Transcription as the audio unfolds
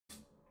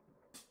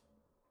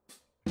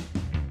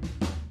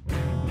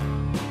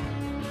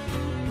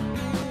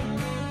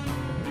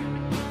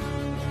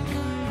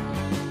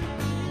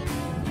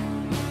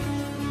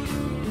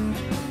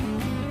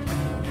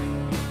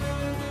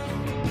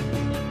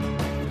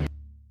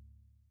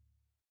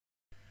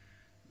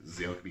This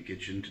is the Alchemy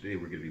Kitchen. Today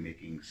we're going to be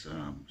making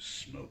some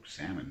smoked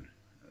salmon.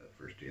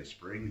 First day of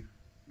spring,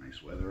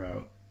 nice weather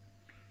out,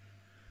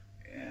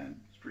 and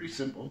it's pretty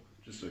simple.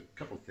 Just a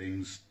couple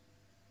things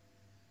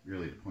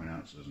really to point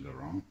out so it doesn't go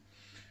wrong.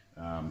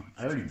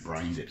 I already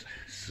brined it,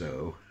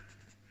 so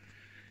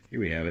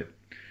here we have it.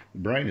 The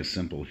brine is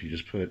simple. You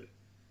just put,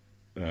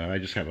 I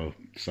just have a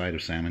side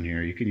of salmon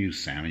here. You can use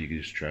salmon, you can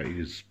use trout, you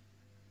use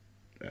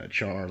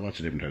char, lots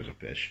of different types of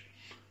fish.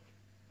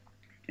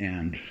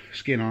 And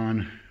skin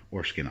on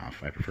or skin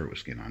off. I prefer it with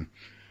skin on.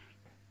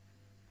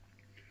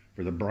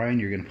 For the brine,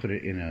 you're going to put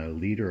it in a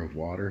liter of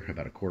water,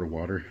 about a quart of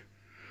water.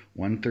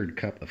 1/3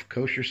 cup of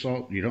kosher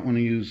salt. You don't want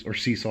to use, or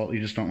sea salt, you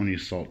just don't want to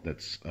use salt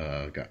that's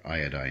got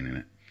iodine in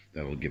it.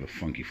 That'll give a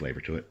funky flavor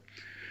to it.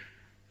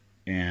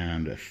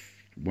 And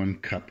 1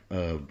 cup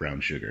of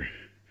brown sugar.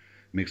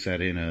 Mix that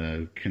in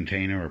a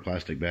container or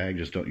plastic bag.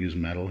 Just don't use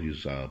metal,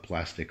 use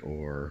plastic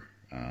or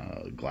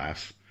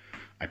glass.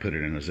 I put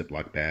it in a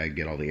Ziploc bag,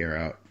 get all the air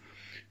out,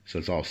 so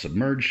it's all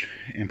submerged,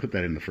 and put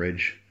that in the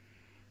fridge.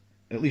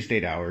 At least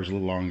 8 hours, a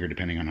little longer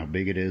depending on how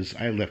big it is.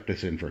 I left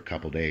this in for a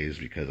couple days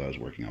because I was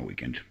working all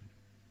weekend.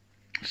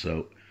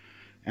 So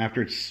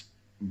after it's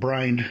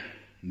brined,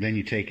 then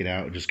you take it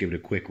out, just give it a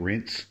quick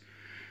rinse.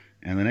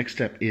 And the next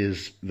step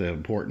is the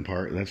important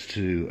part. That's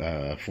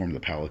to form the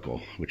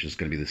pellicle, which is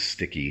going to be the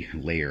sticky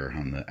layer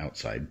on the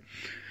outside.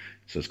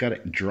 So it's got to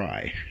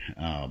dry.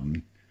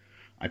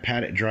 I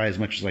pat it dry as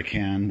much as I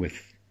can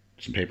with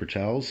some paper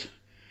towels.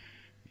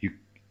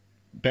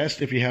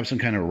 Best if you have some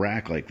kind of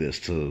rack like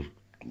this to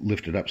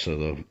lift it up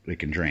so it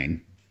can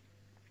drain.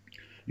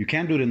 You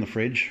can do it in the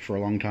fridge for a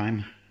long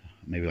time,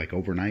 maybe like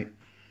overnight.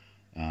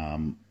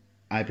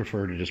 I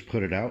prefer to just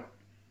put it out,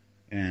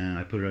 and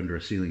I put it under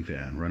a ceiling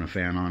fan, run a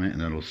fan on it, and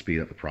that'll speed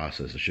up the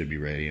process. It should be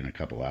ready in a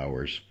couple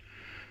hours.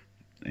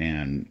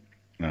 And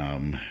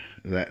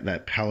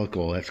that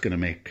pellicle, that's going to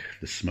make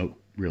the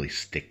smoke really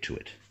stick to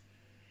it.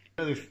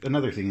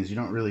 Another thing is you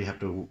don't really have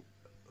to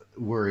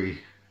worry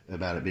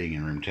about it being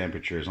in room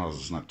temperature as long as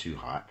it's not too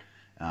hot,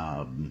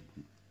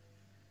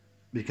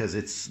 because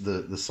it's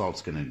the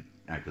salt's going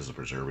to act as a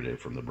preservative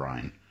from the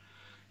brine.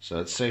 So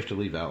it's safe to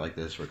leave out like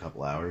this for a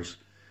couple hours.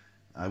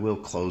 I will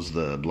close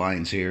the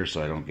blinds here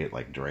so I don't get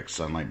like direct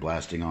sunlight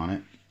blasting on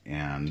it,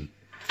 and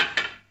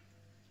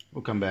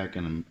we'll come back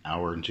in an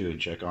hour or two and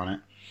check on it.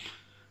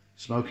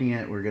 Smoking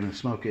it, we're going to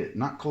smoke it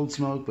not cold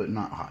smoke but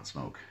not hot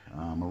smoke,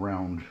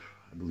 around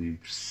I believe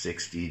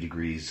 60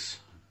 degrees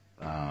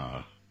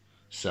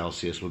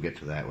Celsius. We'll get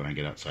to that when I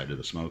get outside to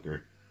the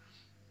smoker.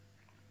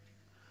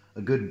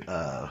 A good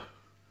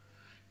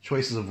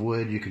choices of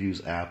wood, you could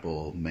use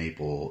apple,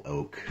 maple,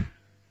 oak,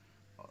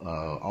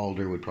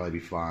 alder would probably be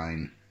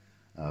fine.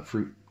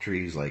 Fruit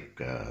trees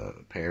like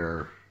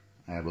pear.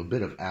 I have a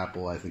bit of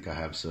apple. I think I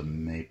have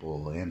some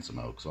maple and some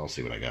oak, so I'll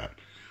see what I got.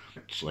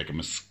 It's like a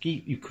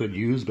mesquite you could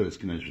use, but it's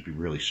going to just be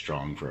really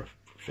strong for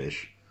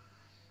fish.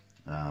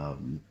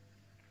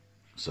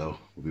 So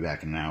we'll be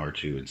back in an hour or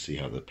two and see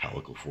how the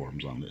pellicle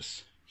forms on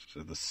this.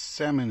 So the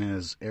salmon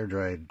is air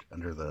dried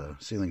under the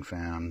ceiling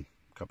fan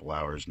a couple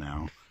hours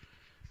now,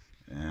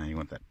 and you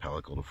want that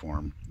pellicle to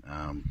form.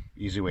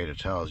 Easy way to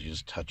tell is you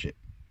just touch it,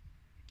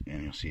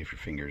 and you'll see if your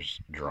finger's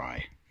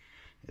dry.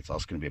 It's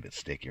also going to be a bit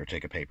sticky. Or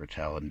take a paper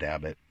towel and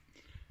dab it.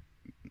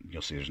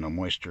 You'll see there's no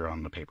moisture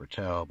on the paper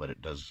towel, but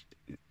it does.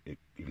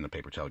 Even the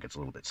paper towel gets a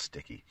little bit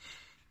sticky.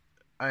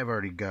 I've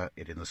already got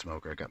it in the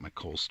smoker. I got my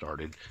coals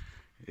started.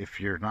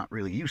 If you're not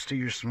really used to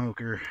your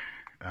smoker,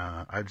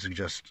 I'd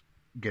suggest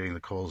getting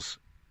the coals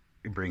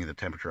and bringing the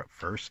temperature up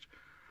first.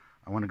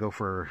 I want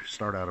to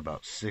start out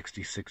about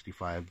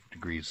 60-65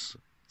 degrees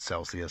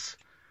Celsius,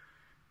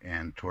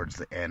 and towards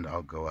the end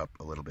I'll go up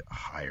a little bit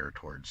higher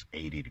towards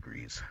 80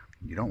 degrees.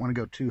 You don't want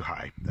to go too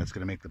high. That's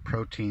going to make the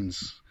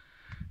proteins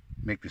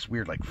make this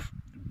weird like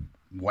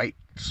white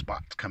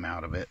spots come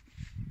out of it,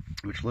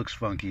 which looks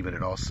funky, but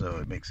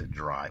it makes it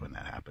dry when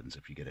that happens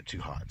if you get it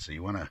too hot. So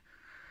you want to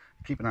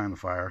keep an eye on the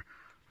fire.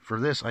 For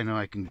this, I know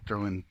I can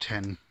throw in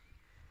 10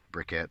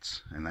 briquettes,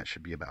 and that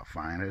should be about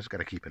fine. I just got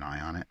to keep an eye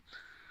on it.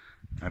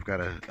 I've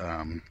got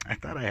I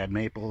thought I had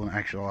maple, and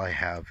actually all I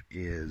have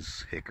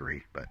is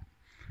hickory, but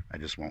I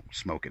just won't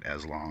smoke it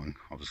as long.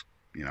 I'll just,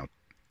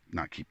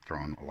 not keep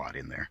throwing a lot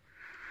in there.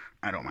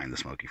 I don't mind the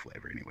smoky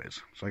flavor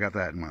anyways. So I got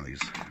that in one of these,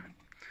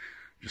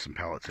 just some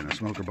pellets in a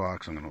smoker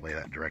box. I'm going to lay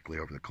that directly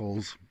over the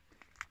coals.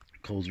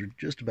 Coals are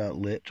just about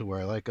lit to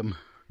where I like them.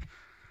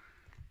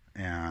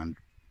 And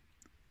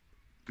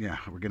yeah,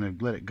 we're going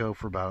to let it go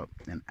for about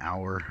an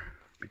hour,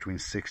 between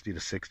 60 to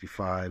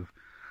 65.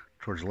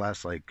 Towards the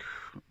last,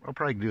 I'll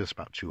probably do this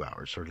about 2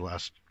 hours. So the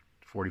last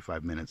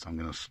 45 minutes, I'm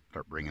going to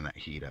start bringing that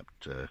heat up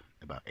to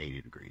about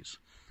 80 degrees.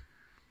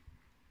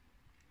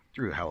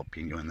 Threw a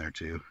jalapeno in there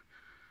too.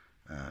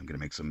 I'm going to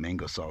make some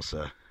mango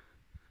salsa,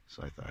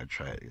 so I thought I'd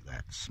try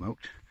that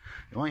smoked.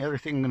 The only other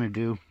thing I'm going to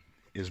do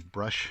is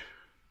brush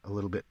a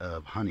little bit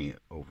of honey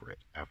over it.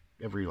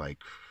 Every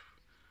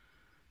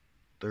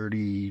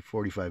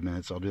 30-45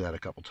 minutes, I'll do that a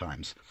couple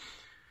times.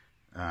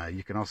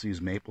 You can also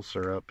use maple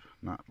syrup,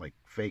 not like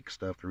fake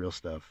stuff, the real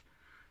stuff.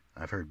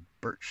 I've heard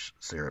birch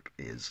syrup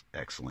is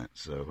excellent,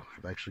 so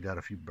I've actually got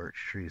a few birch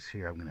trees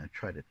here. I'm going to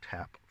try to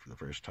tap for the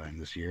first time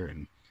this year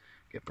and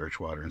get birch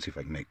water and see if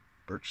I can make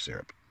birch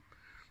syrup.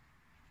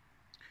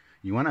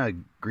 You want to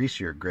grease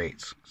your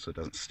grates so it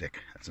doesn't stick.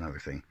 That's another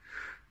thing.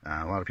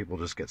 A lot of people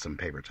just get some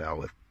paper towel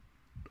with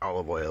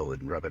olive oil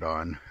and rub it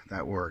on.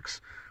 That works.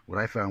 What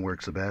I found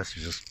works the best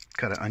is just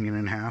cut an onion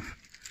in half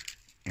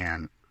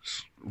and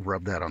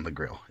rub that on the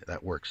grill.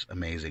 That works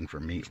amazing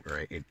for meat,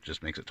 right? It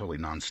just makes it totally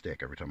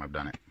non-stick every time I've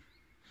done it.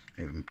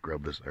 I even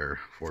grabbed this, or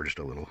forged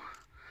a little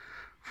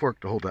fork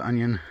to hold the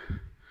onion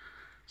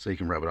so you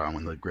can rub it on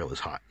when the grill is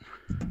hot.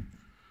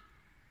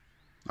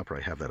 I'll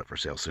probably have that up for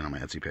sale soon on my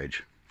Etsy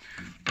page.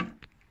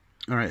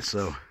 Alright,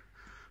 so I'm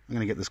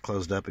going to get this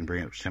closed up and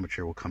bring it up to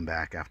temperature. We'll come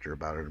back after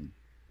about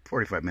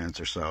 45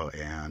 minutes or so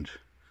and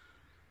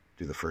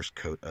do the first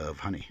coat of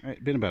honey. Alright,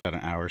 it's been about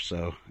an hour or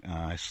so.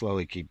 I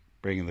slowly keep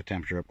bringing the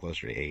temperature up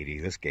closer to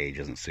 80. This gauge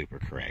isn't super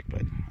correct,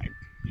 but I'm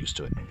used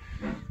to it.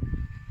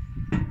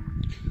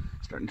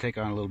 Starting to take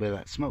on a little bit of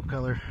that smoke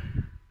color.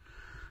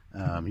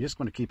 You just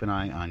want to keep an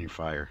eye on your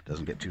fire. It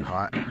doesn't get too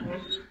hot.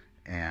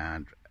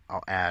 And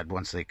I'll add,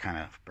 once they kind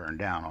of burn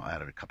down, I'll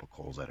add a couple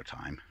coals at a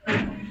time.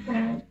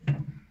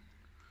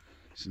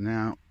 So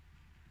now,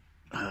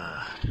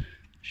 I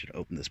should have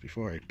opened this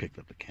before I picked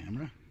up the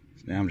camera.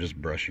 So now I'm just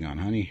brushing on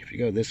honey. If you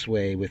go this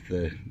way with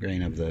the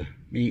grain of the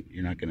meat,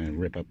 you're not going to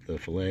rip up the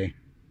fillet.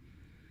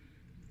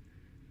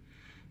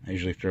 I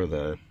usually throw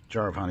the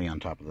jar of honey on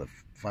top of the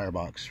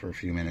firebox for a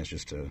few minutes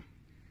just to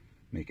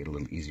make it a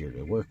little easier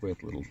to work with,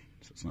 so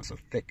it's not so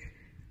thick.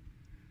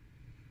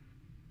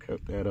 Coat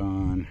that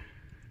on.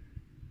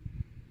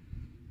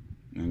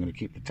 I'm going to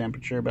keep the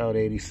temperature about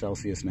 80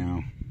 Celsius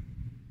now,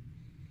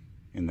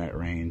 in that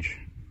range,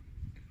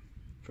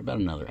 for about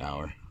another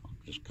hour. I'll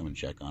just come and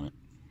check on it.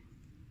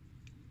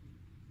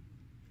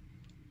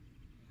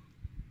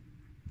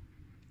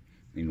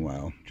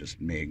 Meanwhile,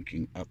 just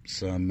making up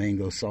some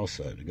mango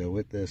salsa to go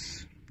with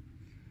this,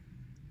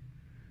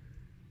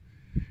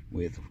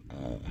 with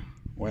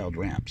wild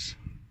ramps,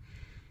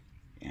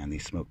 and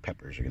these smoked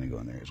peppers are going to go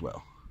in there as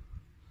well.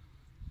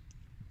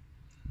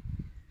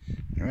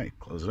 Alright,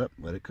 close it up,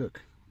 let it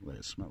cook, let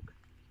it smoke.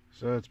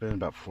 So it's been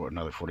about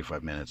another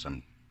 45 minutes.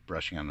 I'm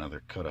brushing on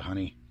another coat of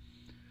honey.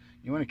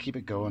 You want to keep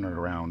it going at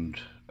around,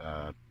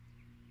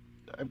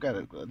 I've got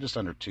it just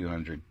under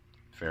 200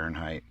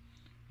 Fahrenheit.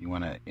 You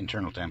want an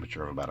internal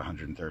temperature of about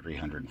 130,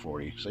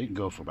 140. So you can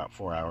go for about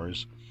 4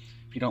 hours.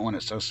 If you don't want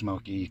it so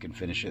smoky, you can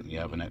finish it in the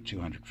oven at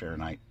 200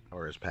 Fahrenheit.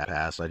 Or as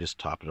passed, I just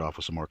topped it off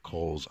with some more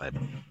coals. I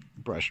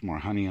brushed more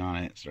honey on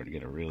it. Started to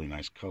get a really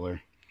nice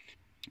color.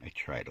 I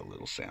tried a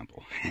little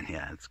sample, and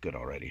yeah, it's good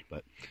already,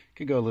 but it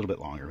could go a little bit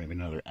longer, maybe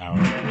another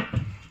hour.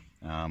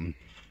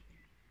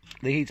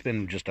 The heat's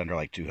been just under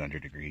like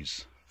 200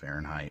 degrees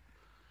Fahrenheit.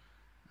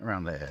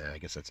 Around I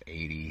guess that's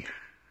 80,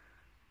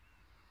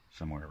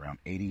 somewhere around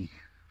 80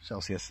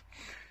 Celsius.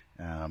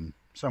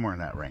 Somewhere in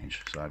that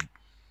range. So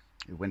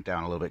it went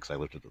down a little bit because I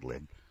lifted the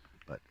lid,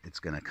 but it's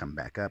going to come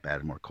back up,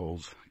 add more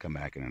coals, come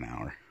back in an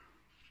hour.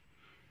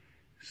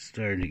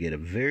 Starting to get a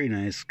very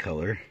nice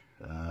color.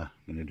 I'm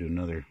going to do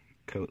another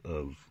coat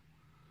of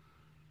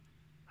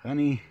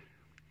honey.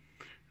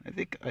 I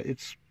think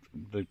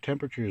the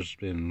temperature's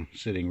been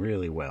sitting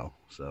really well,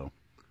 so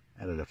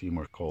added a few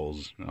more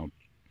coals. I'll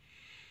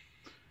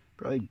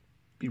probably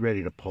be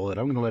ready to pull it.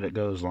 I'm going to let it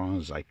go as long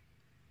as I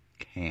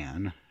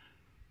can.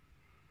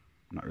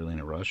 I'm not really in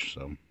a rush,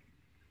 so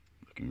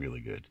looking really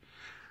good.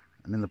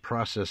 I'm in the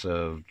process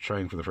of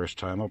trying for the first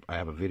time. I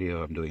have a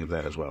video I'm doing of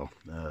that as well.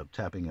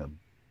 Tapping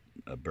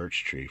a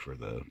birch tree for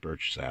the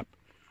birch sap.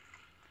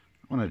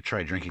 I want to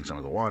try drinking some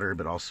of the water,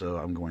 but also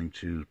I'm going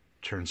to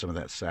turn some of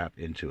that sap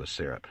into a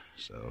syrup.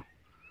 So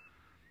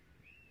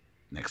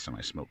next time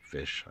I smoke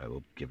fish, I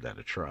will give that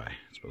a try.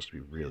 It's supposed to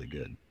be really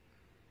good.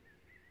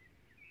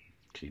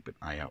 Keep an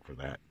eye out for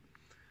that.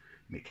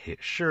 Make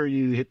sure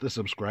you hit the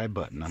subscribe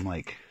button. I'm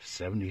like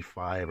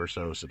 75 or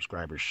so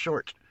subscribers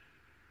short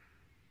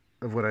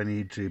of what I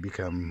need to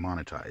become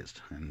monetized.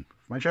 And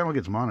if my channel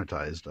gets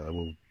monetized, I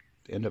will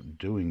end up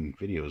doing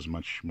videos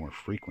much more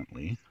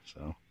frequently.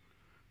 So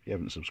if you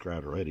haven't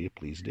subscribed already,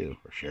 please do,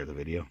 or share the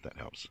video. That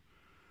helps.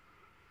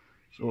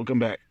 So we'll come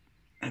back,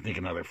 I think,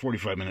 another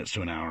 45 minutes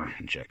to an hour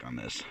and check on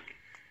this.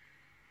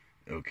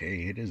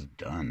 Okay, it is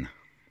done.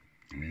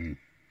 I mean,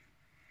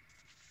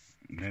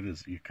 that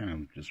is, you're kind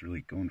of just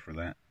really going for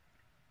that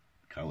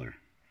color.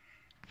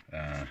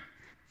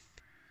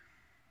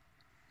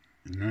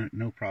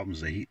 No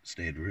problems. The heat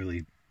stayed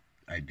really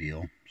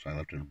ideal, so I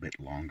left it a bit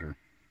longer.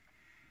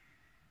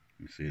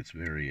 You see, it's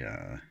very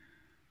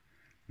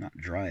not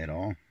dry at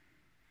all.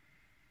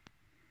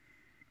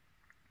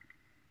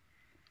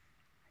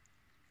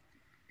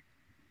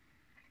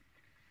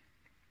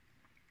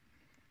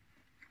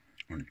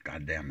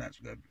 God damn, that's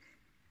good.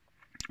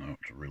 Oh,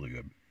 it's really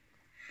good.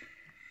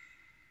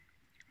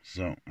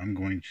 So I'm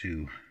going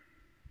to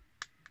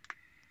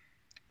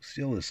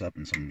seal this up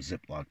in some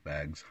Ziploc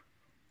bags.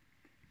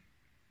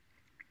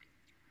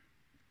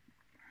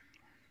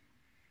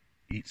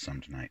 Eat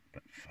some tonight,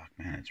 but fuck,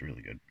 man, it's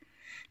really good.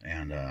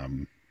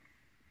 And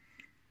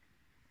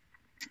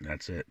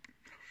that's it.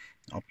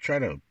 I'll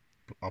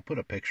put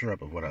a picture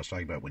up of what I was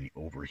talking about when you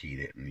overheat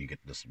it and you get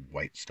this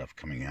white stuff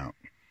coming out.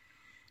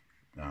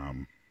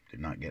 Did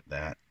not get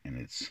that, and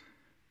it's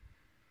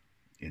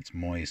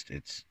moist.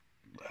 It's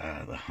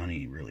the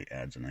honey really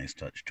adds a nice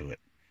touch to it.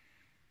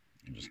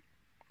 Just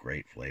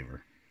great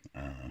flavor.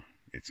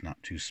 It's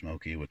not too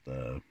smoky with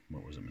the,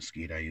 what was it,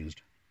 mesquite I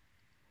used.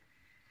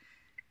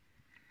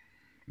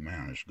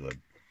 Man, it's good.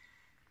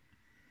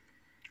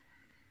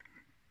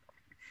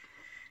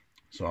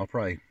 So I'll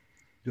probably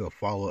do a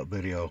follow-up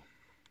video.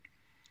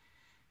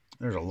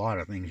 There's a lot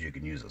of things you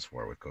can use this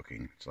for with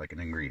cooking. It's like an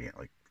ingredient,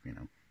 like, you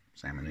know,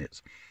 salmon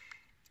is.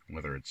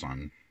 Whether it's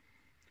on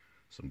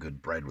some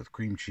good bread with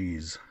cream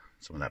cheese,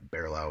 some of that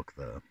bärlauch,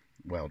 the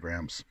wild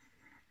ramps,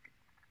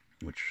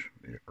 which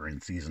are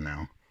in season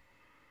now,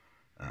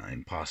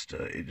 in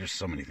pasta, just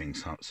so many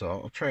things. So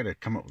I'll try to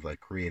come up with a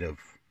creative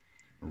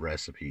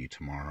recipe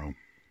tomorrow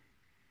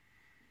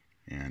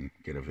and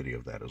get a video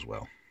of that as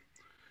well.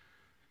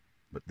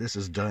 But this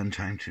is done.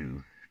 Time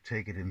to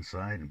take it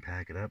inside and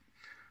pack it up.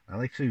 I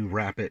like to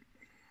wrap it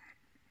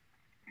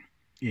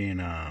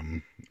in,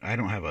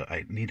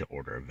 I need to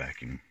order a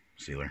vacuum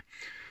sealer.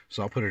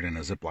 So I'll put it in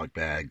a Ziploc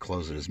bag,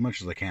 close it as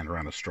much as I can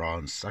around a straw,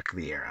 and suck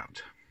the air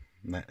out.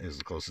 And that is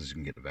the closest you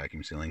can get to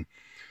vacuum sealing.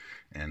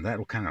 And that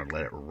will kind of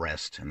let it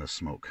rest and the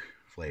smoke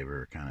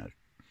flavor kind of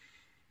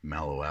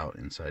mellow out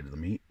inside of the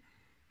meat.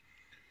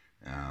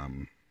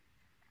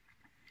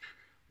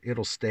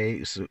 It'll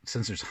stay, so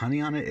since there's honey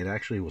on it, it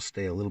actually will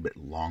stay a little bit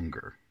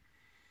longer.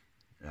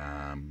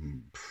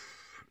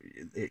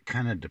 It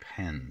kind of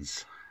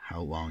depends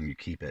how long you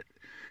keep it.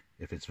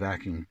 If it's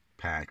vacuum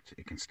packed,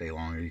 it can stay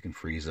longer. You can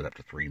freeze it up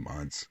to 3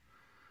 months.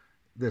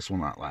 This will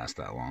not last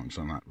that long,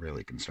 so I'm not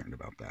really concerned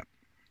about that.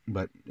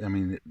 But, I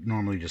mean, it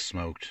normally just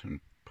smoked and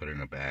put it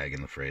in a bag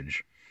in the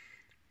fridge.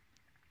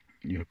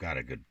 You've got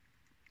a good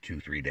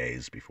 2-3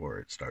 days before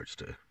it starts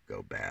to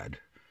go bad.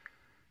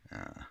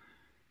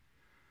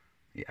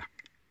 Yeah,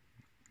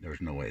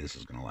 there's no way this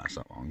is going to last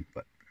that long,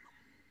 but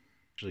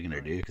I'm actually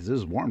going to do, because it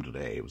was warm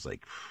today. It was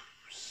like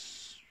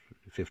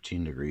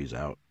 15 degrees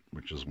out,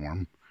 which is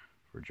warm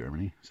for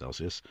Germany,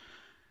 Celsius.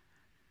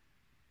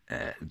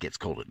 It gets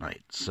cold at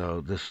night,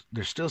 so there's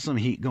still some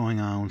heat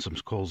going on, some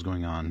coals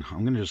going on.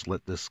 I'm going to just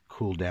let this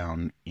cool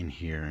down in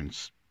here and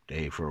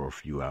stay for a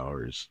few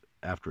hours.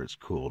 After it's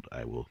cooled,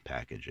 I will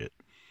package it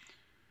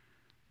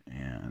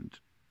and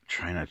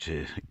try not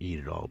to eat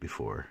it all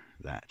before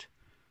that.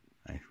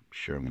 I'm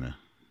sure I'm going to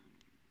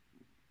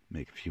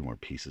make a few more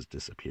pieces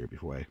disappear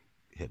before I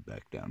head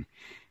back down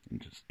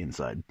and just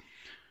inside.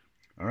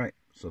 Alright,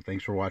 so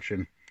thanks for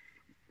watching.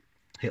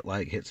 Hit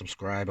like, hit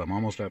subscribe. I'm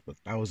almost at the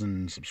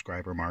 1,000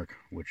 subscriber mark,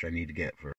 which I need to get for